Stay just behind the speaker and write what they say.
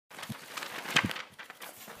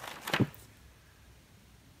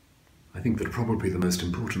I think that probably the most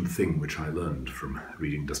important thing which I learned from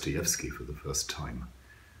reading Dostojevskij for the first time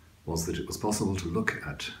was that it was possible to look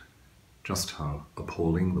at just how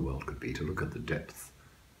appalling the world could be, to look at the depth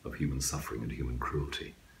of human suffering and human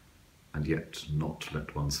cruelty, and yet not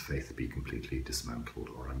let one's faith be completely dismantled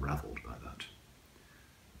or unraveled by that.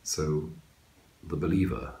 So the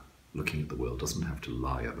believer looking at the world doesn't have to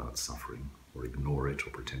lie about suffering or ignore it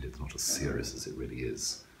or pretend it's not as serious as it really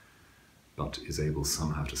is, but is able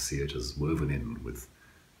somehow to see it as woven in with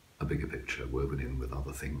a bigger picture, woven in with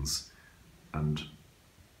other things, and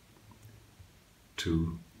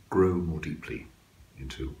to grow more deeply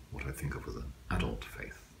into what I think of as an adult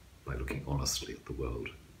faith by looking honestly at the world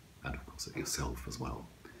and of course at yourself as well.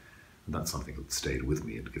 And that's something that stayed with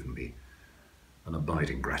me and given me an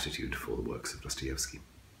abiding gratitude for the works of Dostojevskij.